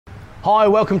Hi,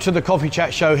 welcome to the Coffee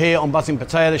Chat Show here on Buzzing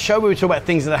Pattaya, the show where we talk about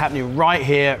things that are happening right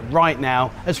here, right now,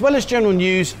 as well as general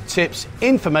news, tips,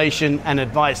 information and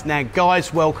advice. Now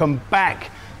guys, welcome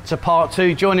back to part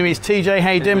 2. Joining me is Tee Jay. How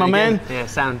you doing, my man? Yeah,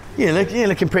 sound. You're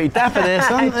looking pretty dapper there,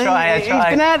 son. I try. He's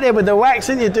been out there with the wax,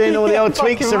 and you're doing all the old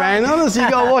tweaks around. Honestly,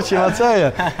 you got to watch him, I'll tell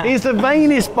you. He's the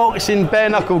vainest boxing bare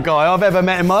knuckle guy I've ever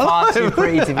met in my life. Far too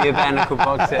pretty to be a bare knuckle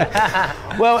boxer.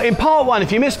 Well, in part 1,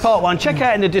 if you missed part 1, check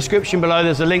out in the description below.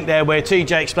 There's a link there where Tee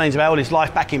Jay explains about all his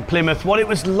life back in Plymouth, what it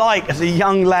was like as a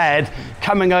young lad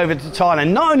coming over to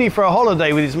Thailand, not only for a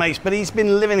holiday with his mates, but he's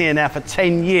been living here now for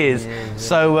 10 years. Yeah.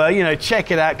 So, you know, check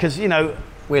it out, because, you know,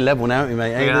 we're level now, aren't we,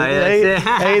 mate?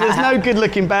 Hey, there's no good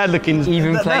looking, bad looking.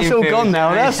 Even that's all gone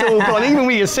now. That's all gone. Even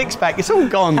with your 6-pack, it's all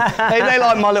gone. They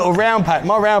like my little round pack.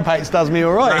 My round pack does me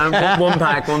all right. One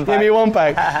pack. Give me 1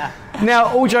 pack.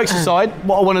 Now, all jokes aside,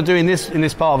 what I want to do in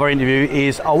this part of our interview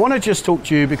is I want to just talk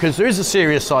to you, because there is a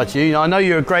serious side to you. You know, I know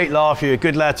you're a great laugh, you're a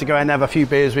good lad to go out and have a few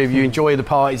beers with, you enjoy the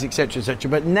parties, etc., etc.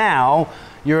 But now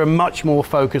you're a much more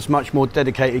focused, much more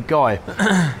dedicated guy.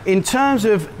 In terms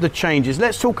of the changes,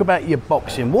 let's talk about your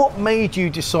boxing. What made you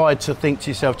decide to think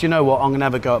to yourself, do you know what, I'm going to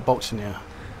have a go at boxing here?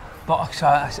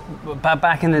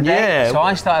 Back in the day? Yeah. So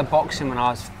I started boxing when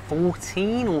I was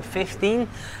 14 or 15,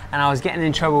 and I was getting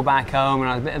in trouble back home, and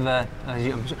I was a bit of a,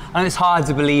 I know it's hard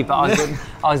to believe, but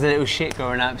I was a little shit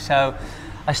growing up. So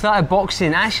I started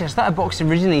boxing. Actually, I started boxing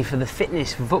originally for the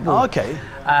fitness, for football. Oh, okay.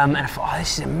 And I thought, oh,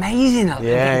 this is amazing. I'm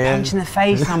getting punched in the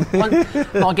face. I'm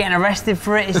not getting arrested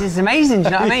for it. This is amazing. Do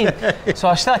you know what I mean? So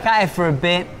I stuck at it for a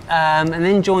bit, and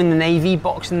then joined the Navy,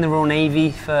 boxing in the Royal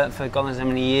Navy for God knows how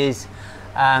many years.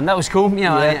 That was cool, you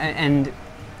know, and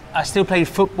I still played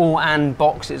football and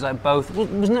box. It was like both.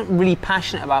 Wasn't really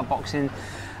passionate about boxing.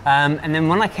 And then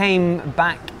when I came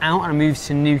back out and I moved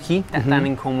to Newquay, down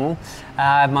in Cornwall,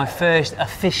 I had my first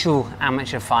official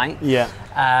amateur fight. Yeah.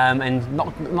 And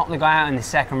knocked the guy out in the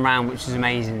 2nd round, which was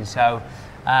amazing. So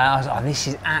I was like, oh, this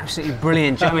is absolutely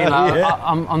brilliant. Do you know what I mean? Like,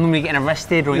 I'm normally getting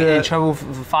arrested or getting in trouble for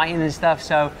fighting and stuff.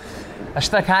 So I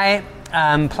stuck at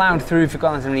it, ploughed through for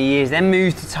God knows how many years. Then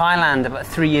moved to Thailand about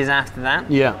 3 years after that.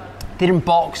 Yeah. Didn't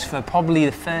box for probably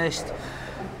the first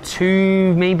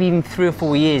 2, maybe even 3 or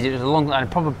 4 years. It was a long,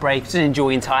 proper break. Just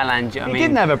enjoying Thailand. You know what I mean?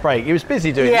 Didn't have a break. He was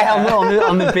busy doing it. Yeah,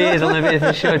 on the beers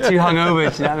for sure. Too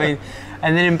hungover. You know what I mean?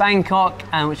 And then in Bangkok,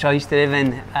 which I used to live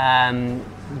in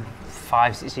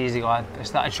 5-6 years ago, I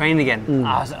started training again.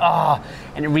 I was like, oh,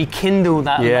 and it rekindled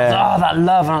that, that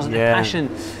love, and I was like, the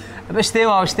passion. But still,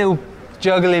 I was still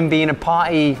juggling being a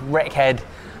party wreckhead,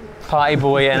 party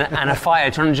boy, and a fighter,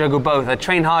 trying to juggle both. I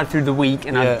trained hard through the week,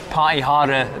 and I'd party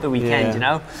harder at the weekend, you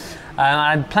know.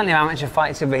 I had plenty of amateur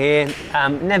fights over here.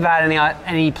 Never had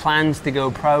any plans to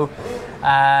go pro.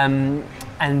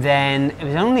 And then it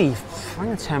was only, I'm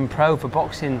going to turn pro for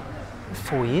boxing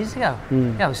 4 years ago.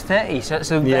 Yeah, I was 30, so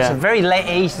that's a very late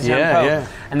age to turn pro.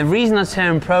 And the reason I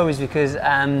turned pro is because,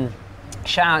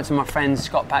 shout out to my friend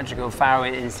Scott Patrick O'Farrell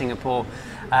in Singapore.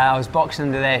 I was boxing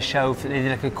under their show. They did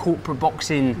like a corporate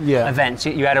boxing event.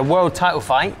 So you had a world title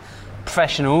fight,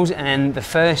 professionals, and then the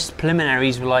first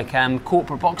preliminaries were like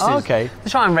corporate boxers. Oh, okay. To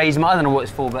try and raise them, I don't know what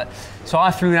it's for, but so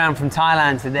I flew down from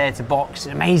Thailand to there to box.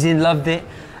 Amazing, loved it.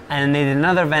 And they did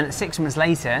another event 6 months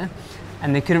later,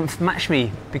 and they couldn't match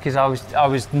me because I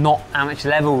was not amateur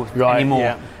level anymore.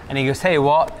 Yeah. And he goes, tell you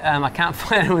what, I can't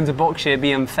find anyone to box you, it'd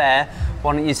be unfair.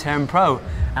 Why don't you turn pro?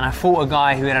 And I fought a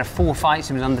guy who had 4 fights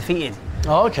and was undefeated.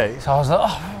 Oh, okay. So I was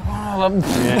like,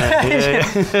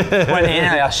 went in,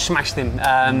 anyway, I smashed him.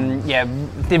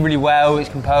 Did really well. It's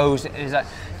composed. It was like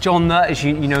John Nutt, as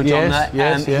you know John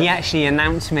Nutt. He actually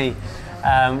announced me,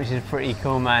 which is pretty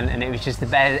coll, man. And it was just the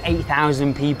best.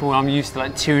 8,000 people. I'm used to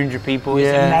like 200 people. It's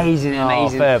amazing,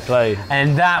 amazing. Oh, fair play.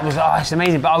 And that was, it's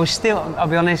amazing. But I was still, I'll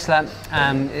be honest, like,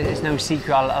 it's no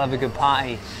secret. I love a good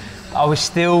party. I was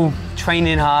still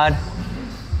training hard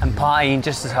and partying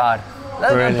just as hard.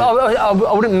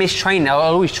 I wouldn't miss training. I would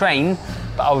always train,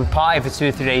 but I would party for 2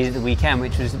 or 3 days at the weekend,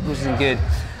 which wasn't good.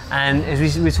 And as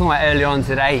we were talking about earlier on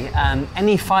today,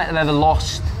 any fight I've ever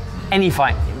lost, any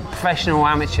fight, professional or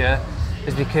amateur,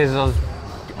 is because I was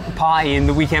partying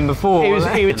the weekend before. It was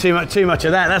too much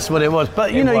of that. That's what it was.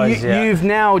 But you know, you've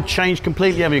now changed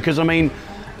completely, haven't you? Because I mean,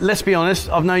 let's be honest,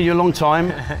 I've known you a long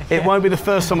time. It won't be the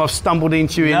first time I've stumbled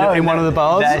into you in one of the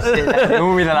bars. It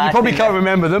won't be the last. You probably can't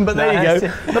remember them, but there you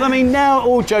go. But I mean, now,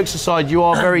 all jokes aside, you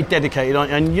are very dedicated,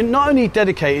 aren't you? And you're not only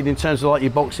dedicated in terms of like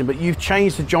your boxing, but you've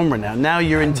changed the genre now. Now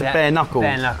you're into bare knuckle.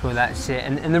 Bare knuckle, that's it.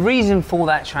 And the reason for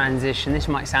that transition, this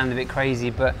might sound a bit crazy,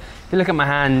 but if you look at my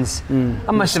hands,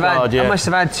 I must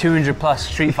have had 200 plus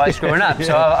street fights growing up.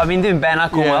 So I've been doing bare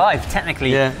knuckle all my life,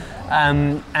 technically.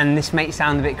 and this may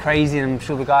sound a bit crazy, and I'm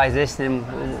sure the guys listening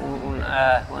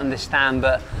will understand,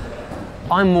 but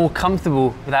I'm more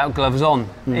comfortable without gloves on.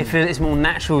 It's more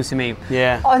natural to me.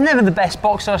 Yeah. I was never the best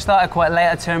boxer. I started quite late.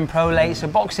 I turned pro late, so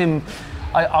boxing,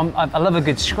 I love a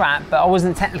good scrap, but I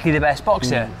wasn't technically the best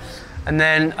boxer. And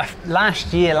then last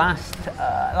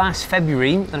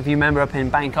February, I don't know if you remember, up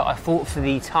in Bangkok, I fought for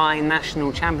the Thai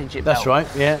National Championship belt. That's right,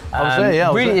 yeah. I was there,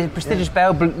 yeah. Really prestigious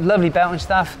belt, lovely belt and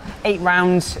stuff. 8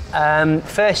 rounds,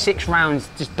 first 6 rounds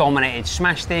just dominated,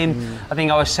 smashed him. I think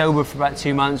I was sober for about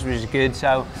 2 months, which was good.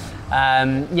 So,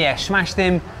 yeah, smashed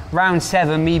him. Round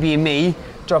 7, me being me,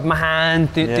 dropped my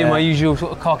hand, do my usual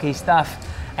sort of cocky stuff.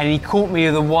 And he caught me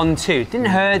with a 1-2. Didn't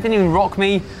hurt, didn't even rock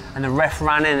me, and the ref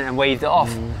ran in and waved it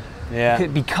off. Yeah.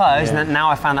 Because now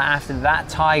I found out after that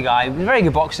Thai guy, he was a very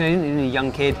good boxer, a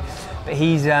young kid, but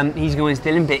he's going to the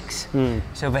Olympics.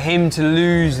 So for him to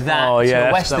lose that to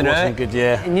a Westerner, that wasn't good,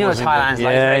 and you know what Thailand's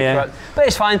like, very corrupt. But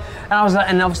it's fine. And I was like,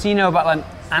 and obviously you know about like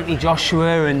Anthony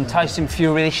Joshua and Tyson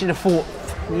Fury, they should have fought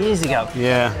years ago.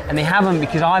 Yeah. And they haven't,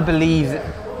 because I believe that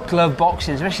glove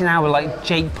boxing, especially now with like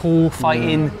Jake Paul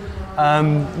fighting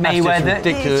Mayweather, it's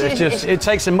ridiculous. It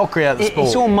takes a mockery out of the sport.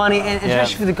 It's all money, and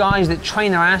especially for the guys that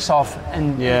train their ass off,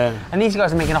 and these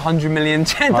guys are making $100 million,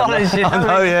 $10. You know? I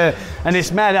know, yeah. And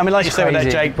it's mad. I mean, like you said with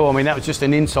that Jake Paul, I mean, that was just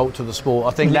an insult to the sport.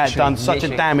 I think that done such a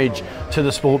damage to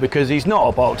the sport, because he's not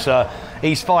a boxer.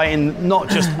 He's fighting not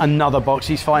just another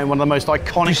boxer, he's fighting one of the most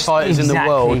iconic fighters in the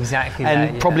world.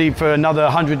 And probably for another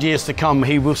 100 years to come,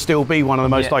 he will still be one of the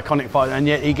most iconic fighters, and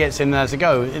yet he gets in there to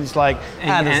go. It's like,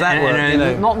 how does that work? You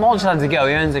know? Not just to go,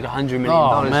 he earns like $100 million.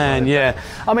 Oh man, yeah.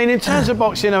 I mean, in terms of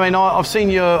boxing, I mean, I've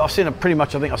seen pretty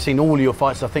much, I think I've seen all your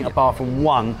fights, I think, apart from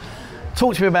one.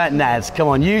 Talk to me about Naz. Come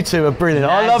on, you two are brilliant.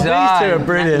 I love these two are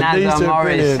brilliant. Naz and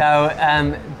Morris. So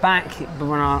back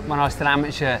when I was still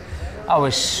amateur, I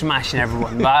was smashing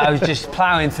everyone, but I was just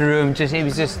ploughing through them.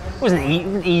 It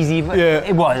wasn't easy, but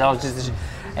it was.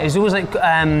 It was always like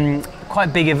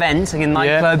quite big events, like in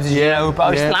nightclubs, as you know. But I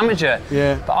was still amateur.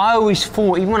 But I always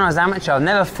fought, even when I was amateur, I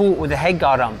never fought with a head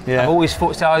guard on. I've always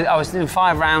fought. So I was doing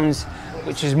 5 rounds,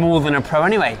 which is more than a pro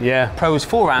anyway. Pro is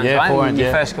 4 rounds, right? 4 rounds,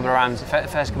 your first couple of rounds,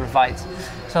 first couple of fights.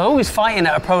 So I was always fighting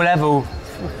at a pro level,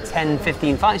 10,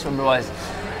 15 fights, whatever it was.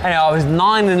 Anyway, I was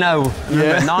 9-0.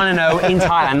 9-0 in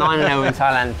Thailand. 9-0 in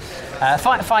Thailand.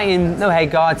 Fighting no head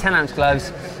guard, 10-ounce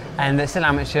gloves, and still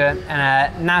amateur.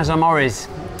 And Naz Morris,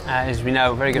 as we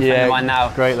know, very good friend of mine now.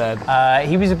 Great lad.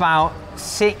 He was about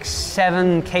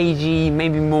 6-7 kg,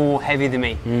 maybe more heavier than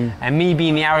me. And me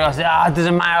being the arrogant, I said, it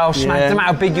doesn't matter, I'll smack, doesn't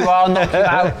matter how big you are, I'll knock you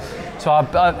out. So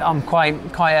I'm quite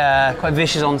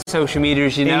vicious on social media,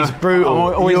 as you know. He's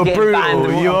brutal. You're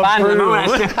brutal. You're brutal.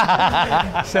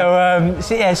 So I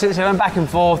went back and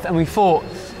forth, and we fought.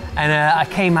 And I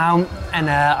came out, and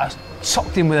I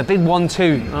socked him with a big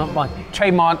 1-2. My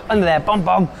trademark under there, bum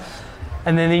bum.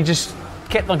 And then he just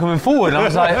kept on coming forward, and I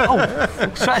was like,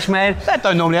 oh, scratch man. That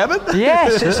don't normally happen. Yeah,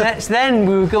 so then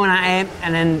we were going at it,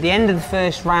 and then the end of the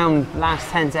first round, last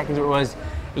 10 seconds it was,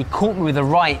 he caught me with the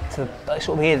right to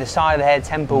sort of here, the side of the head,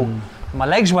 temple. My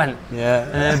legs went. And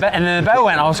then the bell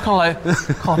went. I was kind of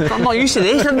like, God, I'm not used to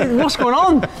this. I mean, what's going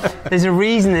on? There's a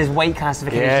reason there's weight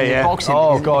classifications in boxing.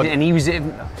 Oh, God. And he was, I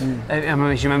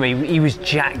remember, he was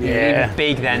jacked. He was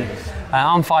big then.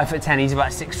 I'm 5'10", he's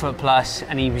about 6 foot plus,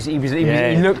 and he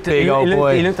looked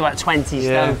about 20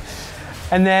 stone.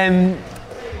 And then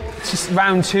just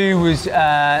round 2 was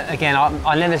again.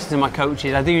 I never listened to my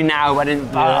coaches. I do now. I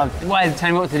didn't. Why they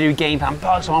tell me what to do? Game plan.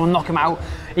 So I'll knock him out.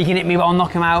 He can hit me, but I'll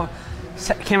knock him out.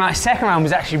 Came out. Second round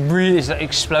was actually really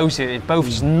explosive. Both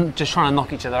just trying to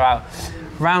knock each other out.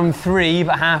 Round 3,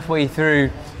 but halfway through,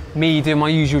 me doing my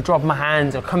usual drop my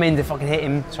hands. I'll come in to fucking hit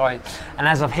him. Sorry. And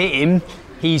as I've hit him,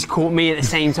 he's caught me at the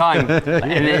same time.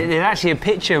 And there's actually a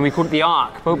picture, and we called it the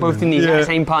arc. Both in the exact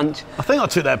same punch. I think I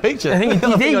took that picture. I think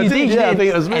you did. I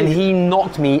think it was me. And he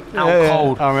knocked me out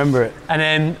cold. I remember it. And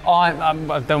then I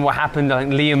don't know what happened. I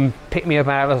think Liam picked me up,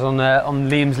 and I was on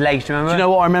Liam's legs. Do you remember? Do you know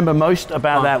what I remember most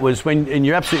about that was and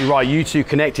you're absolutely right, you two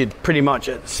connected pretty much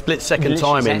at split-second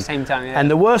timing. Same time,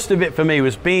 And the worst of it for me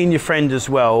was being your friend as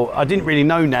well. I didn't really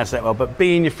know Naz that well, but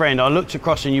being your friend, I looked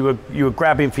across and you were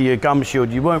grabbing for your gum shield.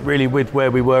 You weren't really with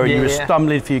where we were, and you were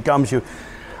stumbling for your gum shield.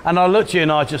 And I looked at you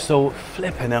and I just thought,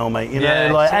 flipping hell, mate. You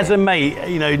know, like as a mate,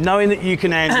 you know, knowing that you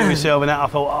can handle yourself and that, I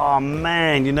thought, oh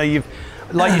man, you know, you've,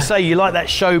 like you say, you like that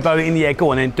showboat in the air, go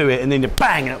on and do it, and then you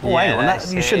bang it. Oh, hang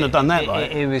on, you shouldn't have done that.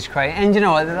 It was crazy. And you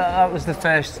know what, that was the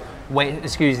first,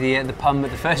 excuse the pun,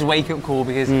 but the first wake-up call,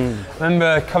 because I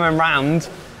remember coming round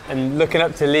and looking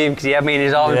up to Liam, because he had me in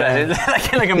his arms,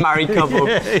 like a married couple.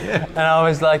 And I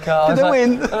was like, did they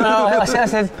win? I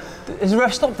said, Has the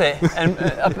ref stopped it? And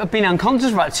I've been unconscious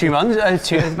for about 2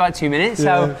 months, about 2 minutes.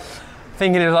 So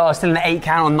thinking I was still in an 8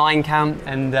 count or 9 count.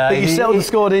 And but you settled the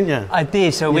score, didn't you? I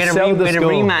did. So we had a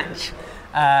rematch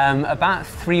about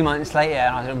 3 months later,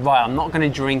 and I said, right, I'm not going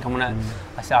to drink.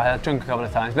 I said I drunk a couple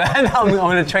of times, but I'm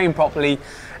going to train properly.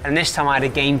 And this time I had a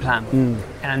game plan,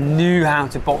 and I knew how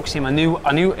to box him. I knew,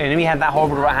 and he had that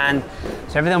horrible right hand,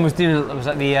 so everything was doing it was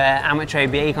like the amateur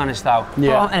ABA kind of style.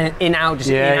 Yeah. And in out,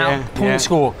 point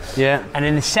score. Yeah. And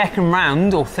in the second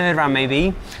round or third round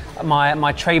maybe,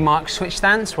 my trademark switch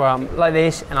stance where I'm like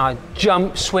this, and I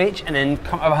jump, switch, and then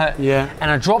come over. Yeah. And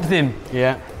I dropped him.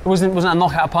 Yeah. It wasn't a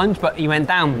knockout punch, but he went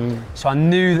down. So I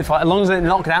knew that as long as I didn't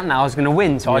knock it out now, I was going to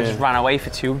win. So I just ran away for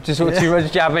two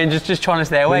rounds jabbing, just trying to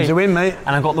stay away. Win's a win, mate.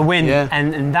 And I got the win. Yeah.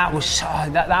 And that was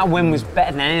that win was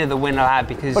better than any other win I had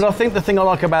because. But I think the thing I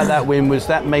like about that win was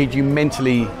that made you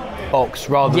mentally box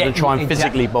rather than try and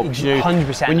physically box you.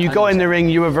 100%. When you got in the ring,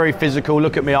 you were very physical.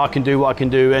 Look at me, I can do what I can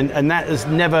do, and that has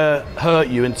never hurt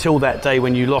you until that day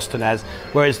when you lost to Naz.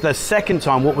 Whereas the second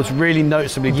time, what was really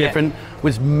noticeably different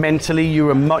was mentally you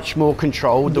were much more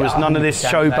controlled. There was none of this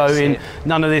showboating,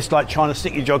 none of this like trying to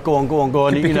stick your jaw, go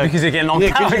on. You know, because you're getting knocked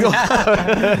out.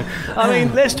 I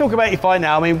mean, let's talk about your fight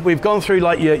now. I mean, we've gone through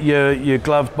like your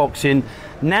glove boxing.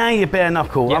 Now you're bare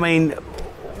knuckle. Yep. I mean,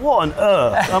 what on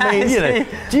earth? I mean, you know,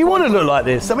 do you want to look like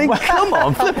this? I mean, come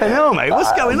on, flipping hell, mate.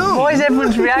 What's going on? Why is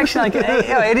everyone's reaction like,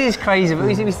 it is crazy, but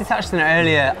we touched on it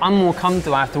earlier. I'm more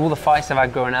comfortable after all the fights I've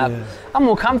had growing up. I'm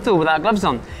more comfortable without gloves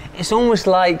on. It's almost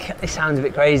like, it sounds a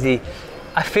bit crazy,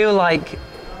 I feel like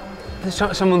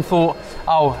someone thought,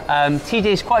 Tee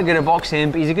Jay's quite good at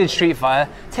boxing, but he's a good street fighter.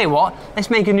 Tell you what,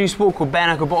 let's make a new sport called bare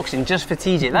knuckle boxing just for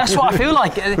Tee Jay. That's what I feel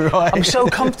like. Right. I'm so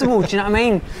comfortable, do you know what I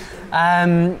mean?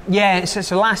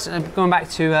 So going back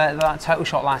to that title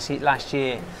shot last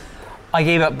year, I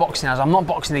gave up boxing. I was like, I'm not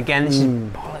boxing again. This is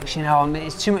bollocks, you know.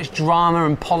 It's too much drama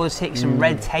and politics and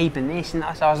red tape and this and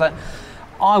that. So I was like,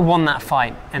 I won that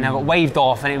fight, and I got waved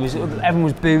off, and everyone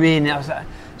was booing. And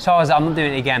so I was like, I'm not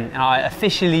doing it again, and I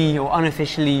officially or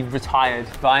unofficially retired.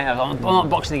 Right? I'm not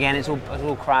boxing again. It's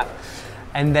all crap.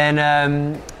 And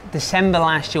then December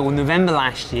last year or November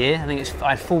last year, I think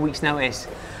I had 4 weeks' notice.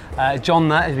 John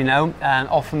Nutt, as we know,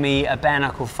 offered me a bare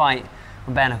knuckle fight,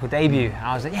 a bare knuckle debut, and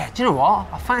I was like, yeah, do you know what?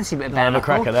 I fancy a bit of bare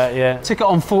knuckle. Have a crack at that, yeah. Took it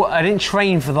on foot. I didn't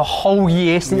train for the whole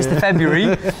year since the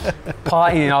February.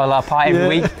 Party, I party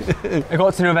every week. I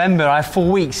got to November, I had 4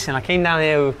 weeks, and I came down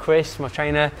here with Chris, my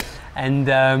trainer, and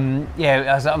I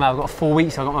was like, I've got 4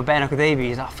 weeks, I got my bare knuckle debut.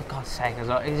 He's like, oh, for God's sake. I was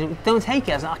like, don't take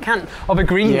it. I was like, I can't. I've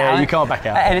agreed now. Yeah, you can't back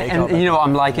out. And you know what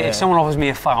I'm like, if someone offers me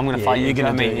a fight, I'm going to fight you. You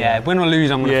know what I mean? Yeah, win or lose,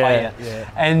 I'm going to fight you. Yeah.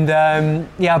 And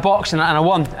I boxed and I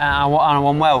won. And I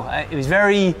won well. It was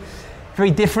very,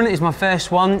 very different. It was my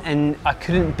first one, and I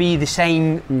couldn't be the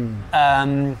same.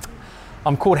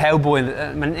 I'm called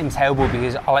Hellboy. My name's Hellboy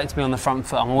because I like to be on the front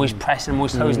foot. I'm always pressing, I'm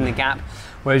always closing the gap.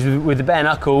 Whereas with the bare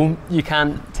knuckle, you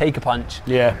can't take a punch.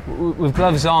 Yeah. With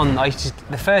gloves on,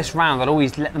 the first round, I'd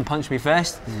always let them punch me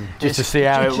first. Just to see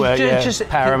how it works, just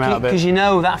power them out a bit. Because you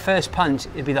know that first punch,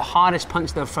 it'd be the hardest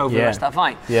punch they'll throw for the rest of that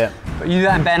fight. Yeah. But you do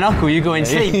that in bare knuckle, you go in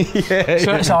sleep.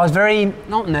 So I was very,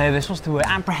 not nervous, what's the word,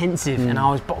 apprehensive. And I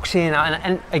was boxing,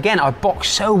 and again, I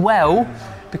boxed so well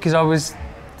because I was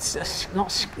I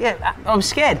was scared.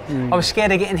 I was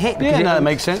scared of getting hit. That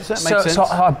makes sense. So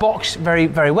I boxed very,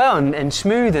 very well and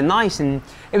smooth and nice, and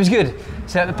it was good.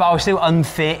 But I was still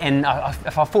unfit, and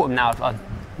if I fought him now, I'd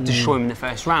destroy him in the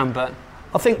first round. But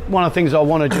I think one of the things I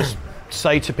want to just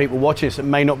say to people watching this that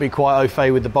may not be quite au fait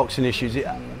with the boxing issues,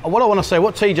 what I want to say,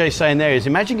 what Tee Jay's saying there is,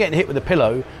 imagine getting hit with a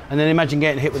pillow, and then imagine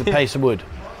getting hit with a piece of wood.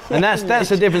 And that's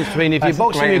the difference between if you're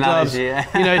boxing with gloves,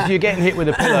 if you're getting hit with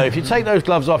a pillow, if you take those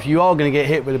gloves off, you are going to get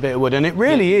hit with a bit of wood, and it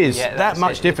really is that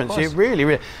much difference. It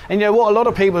really. And you know what? A lot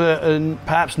of people that are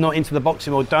perhaps not into the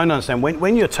boxing or don't understand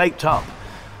when you're taped up,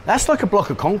 that's like a block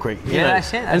of concrete. You know?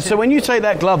 That's it. And so when you take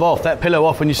that glove off, that pillow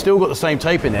off, and you still got the same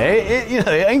tape in there, it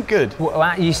ain't good.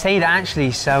 Well, you say that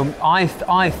actually. So I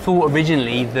thought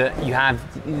originally that you have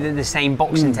the same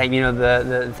boxing tape,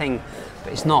 the thing.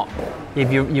 But it's not. You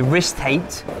have your wrist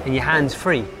taped and your hands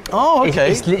free. Oh, okay.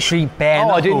 It's literally bare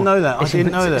knuckle. I didn't know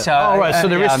that. So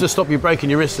the wrist to stop you breaking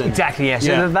your wrist then? Exactly, yeah.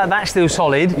 So that's still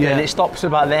solid, and it stops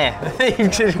about there.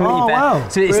 Wow.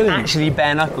 So it's actually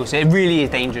bare knuckle. So it really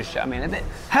is dangerous. I mean, a bit.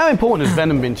 How important has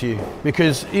Venom been to you?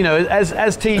 Because,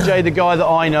 as Tee Jay, the guy that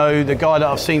I know, the guy that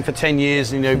I've seen for 10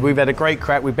 years, we've had a great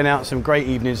crack, we've been out some great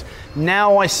evenings.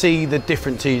 Now I see the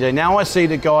different Tee Jay. Now I see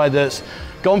the guy that's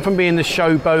gone from being the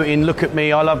showboating, look at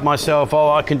me, I love myself,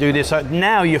 I can do this.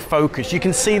 Now you're focused. You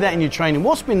can see that in your training.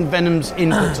 What's been Venom's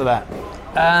input to that?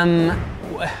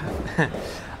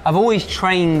 I've always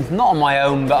trained, not on my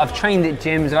own, but I've trained at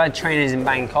gyms. I've had trainers in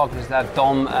Bangkok. I have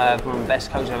Dom, one of the best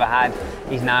coaches I've ever had.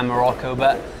 He's now in Morocco,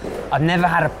 but I've never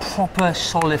had a proper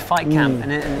solid fight camp.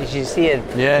 And as you see it,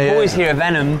 the boys here at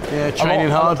Venom, training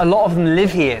hard. A lot of them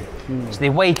live here. So they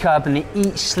wake up and they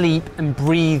eat, sleep and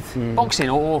breathe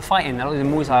boxing or fighting. They're not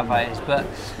even Muay Thai fighters, but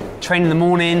train in the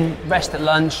morning, rest at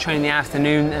lunch, train in the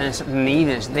afternoon and something in the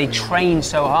evenings. They train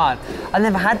so hard. I've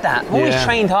never had that. I've always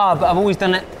trained hard, but I've always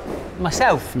done it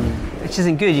myself, which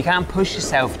isn't good. You can't push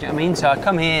yourself, do you know what I mean? So I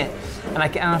come here, and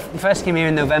I first came here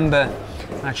in November,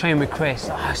 and I trained with Chris.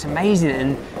 Oh, it's amazing.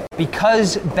 And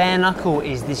because bare knuckle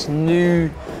is this new,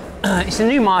 it's a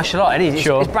new martial art. It is.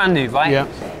 It's brand new, right? Yeah.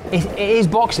 It is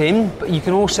boxing, but you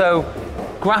can also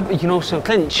grab. You can also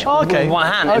clinch with one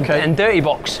hand and dirty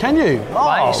box. Can you?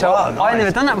 Right? So wow, nice. I've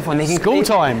never done that before. They can, School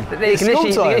time. They can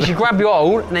literally grab your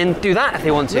hold and then do that if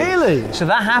they want to. Really? So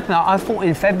that happened. I fought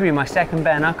in February my second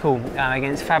bare knuckle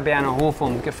against Fabiano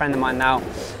Hawthorne, a good friend of mine now.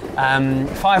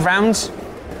 5 rounds.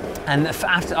 And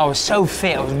after, I was so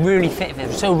fit, I was really fit, I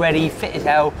was so ready, fit as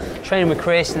hell, training with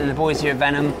Chris and then the boys here at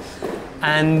Venom.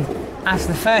 And after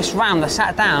the first round, I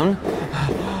sat down.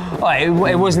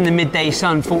 It was in the midday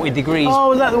sun, 40 degrees. Oh,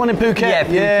 was that the one in Phuket? Yeah,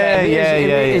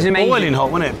 Phuket. It was amazing. Boiling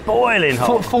hot, wasn't it? Boiling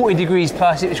hot. 40 degrees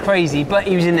plus, it was crazy, but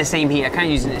he was in the same heat. I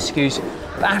can't use it as an excuse.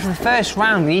 But after the first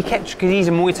round, he kept, because he's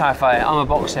a Muay Thai fighter, I'm a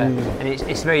boxer, and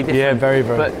it's very different. Yeah, very,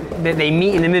 very. But they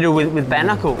meet in the middle with bare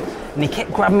knuckle. And he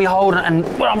kept grabbing me hold, and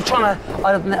I'm trying to.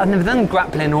 I've never done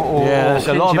grappling or. It's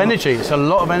a lot of energy. It's a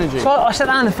lot of energy. So I sat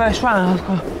down in the first round.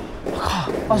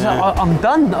 I was like, I'm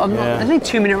done. There's only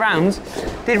 2-minute rounds.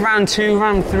 Did round 2,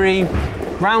 round 3,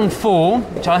 round 4,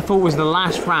 which I thought was the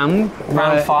last round,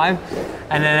 round 5,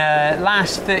 and then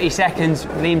last 30 seconds.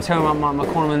 Liam told my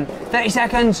cornerman, 30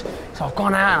 seconds. So I've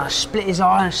gone out and I split his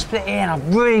eye and I split it, and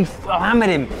I've hammered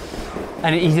him.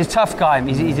 And he's a tough guy.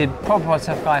 He's a proper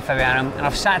tough guy, Fabiano. And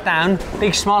I've sat down,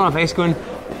 big smile on my face, going,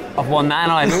 I've won that,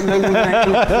 and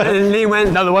and Lee went,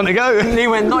 another one to go. Lee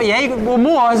went, not yet, one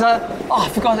more. I was like, oh, I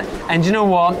forgot it. And do you know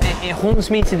what? It haunts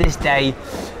me to this day,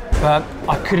 but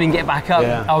I couldn't get back up.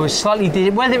 I was slightly dizzy,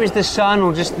 whether it was the sun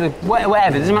or just the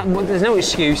whatever. There's no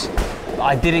excuse. But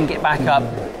I didn't get back up,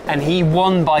 and he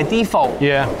won by default.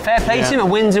 Fair play to him. A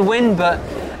win's a win, but.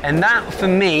 And that, for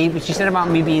me, which you said about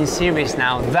me being serious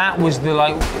now, that was the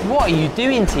what are you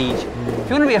doing, Tee? If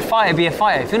you want to be a fighter, be a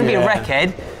fighter. If you want to be a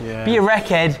wreckhead, be a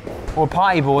wreckhead or a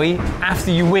party boy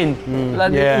after you win.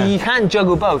 You can't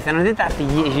juggle both. And I did that for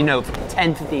years, for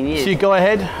 10, 15 years. So you go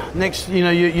ahead. Next,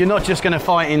 you're not just going to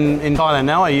fight in Thailand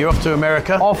now, are you? You're off to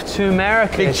America? Off to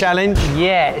America. Big challenge.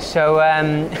 Yeah, so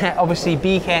obviously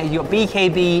you got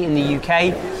BKB in the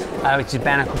UK. Which is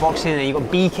bare knuckle boxing, and you've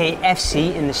got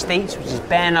BKFC in the States, which is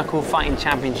bare knuckle fighting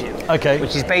championship.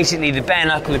 Which is basically the bare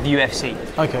knuckle of UFC.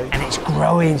 And it's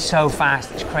growing so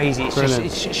fast, it's crazy.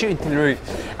 It's shooting through the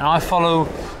roof. And I follow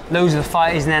loads of the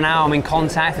fighters there now. I'm in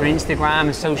contact through Instagram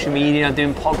and social media. I'm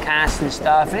doing podcasts and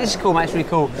stuff. And it's cool, man. It's really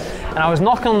cool. And I was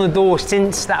knocking on the door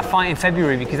since that fight in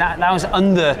February, because that was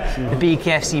under the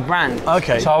BKFC brand.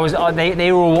 So I was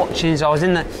they were all watching. So I was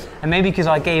in the. And maybe because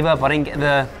I gave up, I didn't get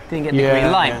the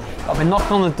green light. I've been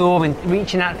knocking on the door, been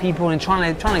reaching out to people and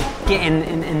trying to get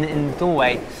in the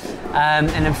doorway. And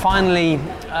then finally,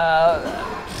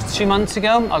 2 months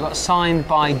ago, I got signed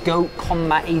by Goat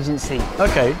Combat Agency.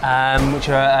 Which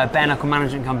are a bare knuckle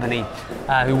management company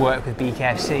who work with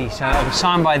BKFC. So I was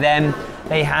signed by them.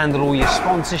 They handle all your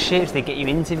sponsorships, they get you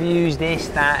interviews, this,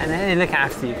 that, and they look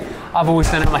after you. I've always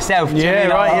done it myself. So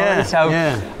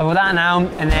I've got that now.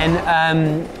 And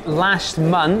then last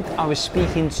month, I was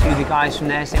speaking to the guys from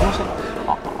there saying,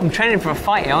 I'm training for a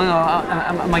fight.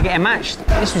 Am I getting matched?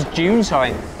 This was June,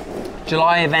 sorry.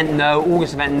 July event, no.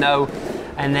 August event, no.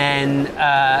 And then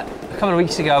a couple of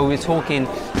weeks ago, we were talking,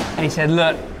 and he said,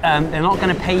 look, they're not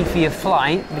going to pay for your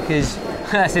flight because,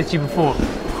 I said to you before,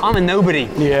 I'm a nobody.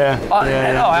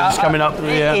 Just coming up.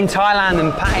 In Thailand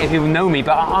and Pattaya, people know me,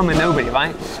 but I'm a nobody,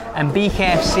 right? And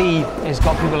BKFC has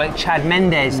got people like Chad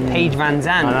Mendes, Paige Van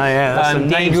Zandt,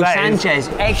 Diego Sanchez,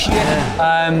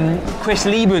 Chris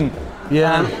Lieben,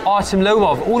 Artem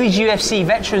Lobov, all these UFC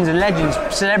veterans and legends,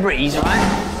 celebrities,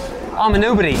 right? I'm a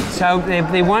nobody, so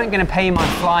they weren't going to pay my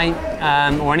flight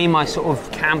or any of my sort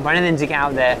of camp or anything to get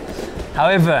out there.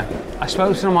 However, I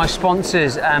spoke to one of my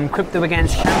sponsors, Crypto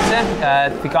Against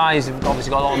Cancer. The guys have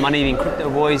obviously got a lot of money, being crypto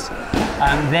boys.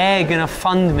 They're going to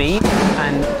fund me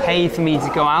and pay for me to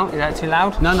go out. Is that too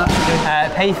loud? No, it's okay.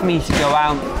 Pay for me to go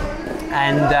out.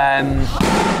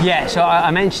 And so I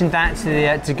mentioned that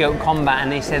to Goat Combat,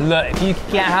 and they said, look, if you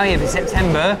can get out here for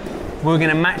September, we're going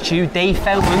to match you. Dave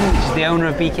Feldman, which is the owner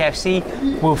of BKFC,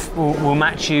 will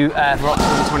match you for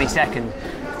October 22nd.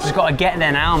 just got to get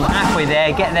there now. I'm halfway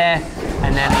there, get there,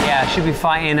 and then I should be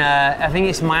fighting. I think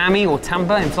it's Miami or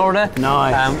Tampa in Florida.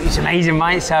 Nice. It's amazing,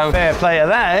 mate. So fair play to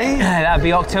that, eh? That'll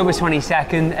be October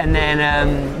 22nd, and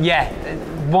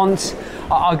then once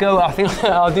I'll go, I think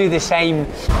I'll do the same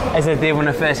as I did when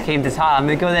I first came to Thailand. I'm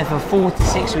gonna go there for 4 to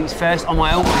 6 weeks first on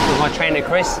my own with my trainer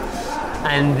Chris,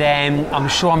 and then I'm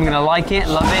sure I'm gonna like it,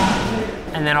 love it.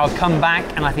 And then I'll come back,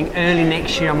 and I think early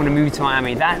next year I'm going to move to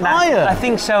Miami. I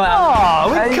think so.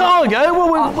 We can't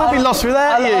go. We'll be lost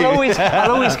without you.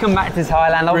 I'll always come back to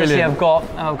Thailand. Obviously, Brilliant.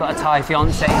 I've got a Thai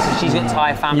fiance, so she's got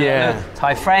Thai family,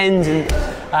 Thai friends,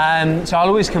 and so I'll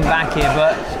always come back here.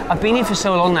 But I've been here for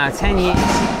so long now, 10 years.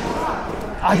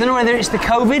 I don't know whether it's the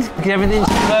COVID because everything's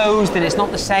closed and it's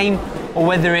not the same, or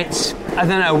whether it's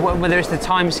whether it's the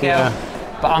time scale. Yeah.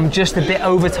 But I'm just a bit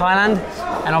over Thailand.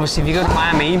 And obviously, if you go to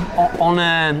Miami on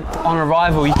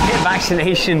arrival, you can get a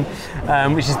vaccination,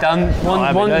 which is done.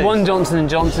 One Johnson &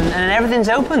 Johnson, and then everything's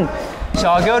open. So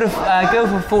I go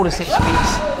for 4 to 6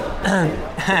 weeks.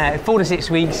 4 to 6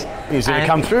 weeks. He's going to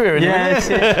come through here,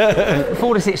 yeah.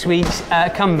 4 to 6 weeks,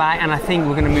 come back, and I think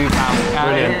we're going to move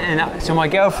out. So my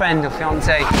girlfriend or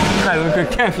fiance,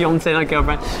 fiance, not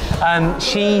girlfriend,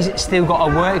 she's still got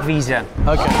a work visa.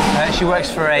 Okay. She works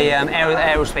for a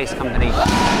aerospace company,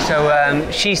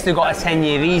 so she's still got a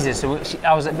 10-year visa. So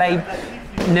I was like, babe,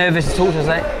 nervous to talk to her. I was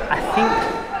like, I think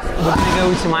we're going to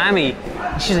go to Miami.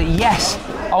 And she's like, yes,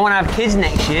 I want to have kids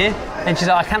next year. And she's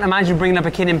like, I can't imagine bringing up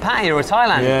a kid in Pattaya or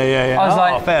Thailand. Yeah. I was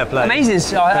like, fair play. Amazing.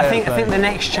 So I think the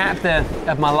next chapter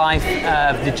of my life,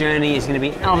 the journey, is going to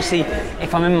be, and obviously,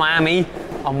 if I'm in Miami,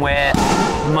 I'm where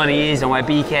money is and where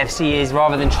BKFC is,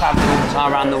 rather than traveling all the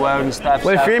time around the world and stuff.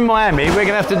 Well, if you're in Miami, we're going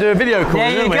to have to do a video call,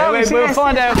 isn't we? We'll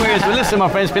find out where it is. Well, listen, my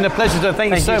friend, it's been a pleasure.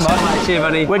 Thank you so much. Cheers,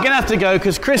 buddy. We're going to have to go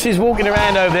because Chris is walking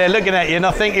around over there looking at you, and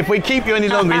I think if we keep you any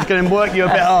longer, he's going to work you a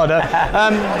bit harder.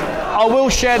 I will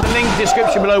share the link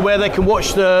description below where they can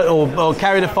watch or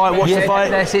carry the fight, watch the fight.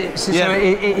 That's it. So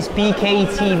it's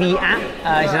BKTV app.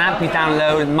 It's an app you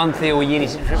download, monthly or yearly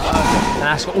subscription, and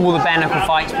that's got all the bare knuckle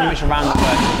fights pretty much around the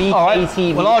world.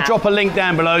 BKTV. Well, I'll drop a link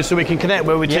down below so we can connect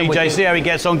with Tee Jay, see how he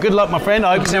gets on. Good luck, my friend.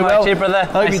 I hope you do well. Cheers, brother.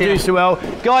 Hope you do so well.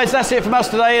 Guys, that's it from us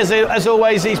today. As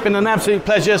always, it's been an absolute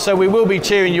pleasure, so we will be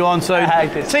cheering you on. So,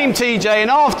 Team Tee Jay, and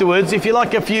afterwards, if you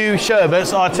like a few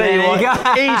sherbets, I'll tell you what,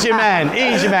 ease your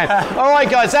man. All right,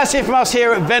 guys, that's it from us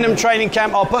here at Venom Training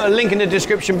Camp. I'll put a link in the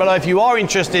description below if you are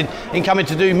interested in coming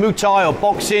to do Muay Thai or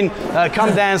boxing.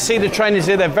 Come down, see the trainers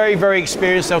here. They're very, very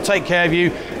experienced. They'll take care of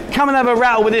you. Come and have a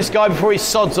rattle with this guy before he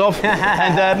sods off,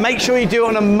 and make sure you do it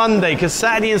on a Monday, because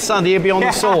Saturday and Sunday he'll be on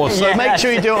the sauce, so make sure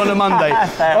you do it on a Monday.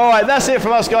 All right, that's it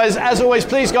from us, guys. As always,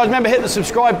 please, guys, remember, hit the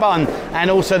subscribe button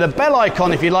and also the bell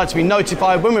icon if you'd like to be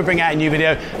notified when we bring out a new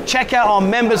video. Check out our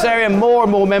members area. More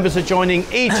and more members are joining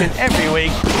each and every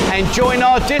week, and join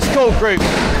our Discord group.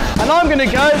 And I'm going to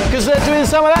go because they're doing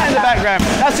some of that in the background.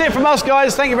 That's it from us,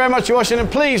 guys. Thank you very much for watching,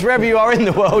 and please, wherever you are in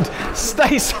the world,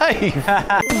 stay safe.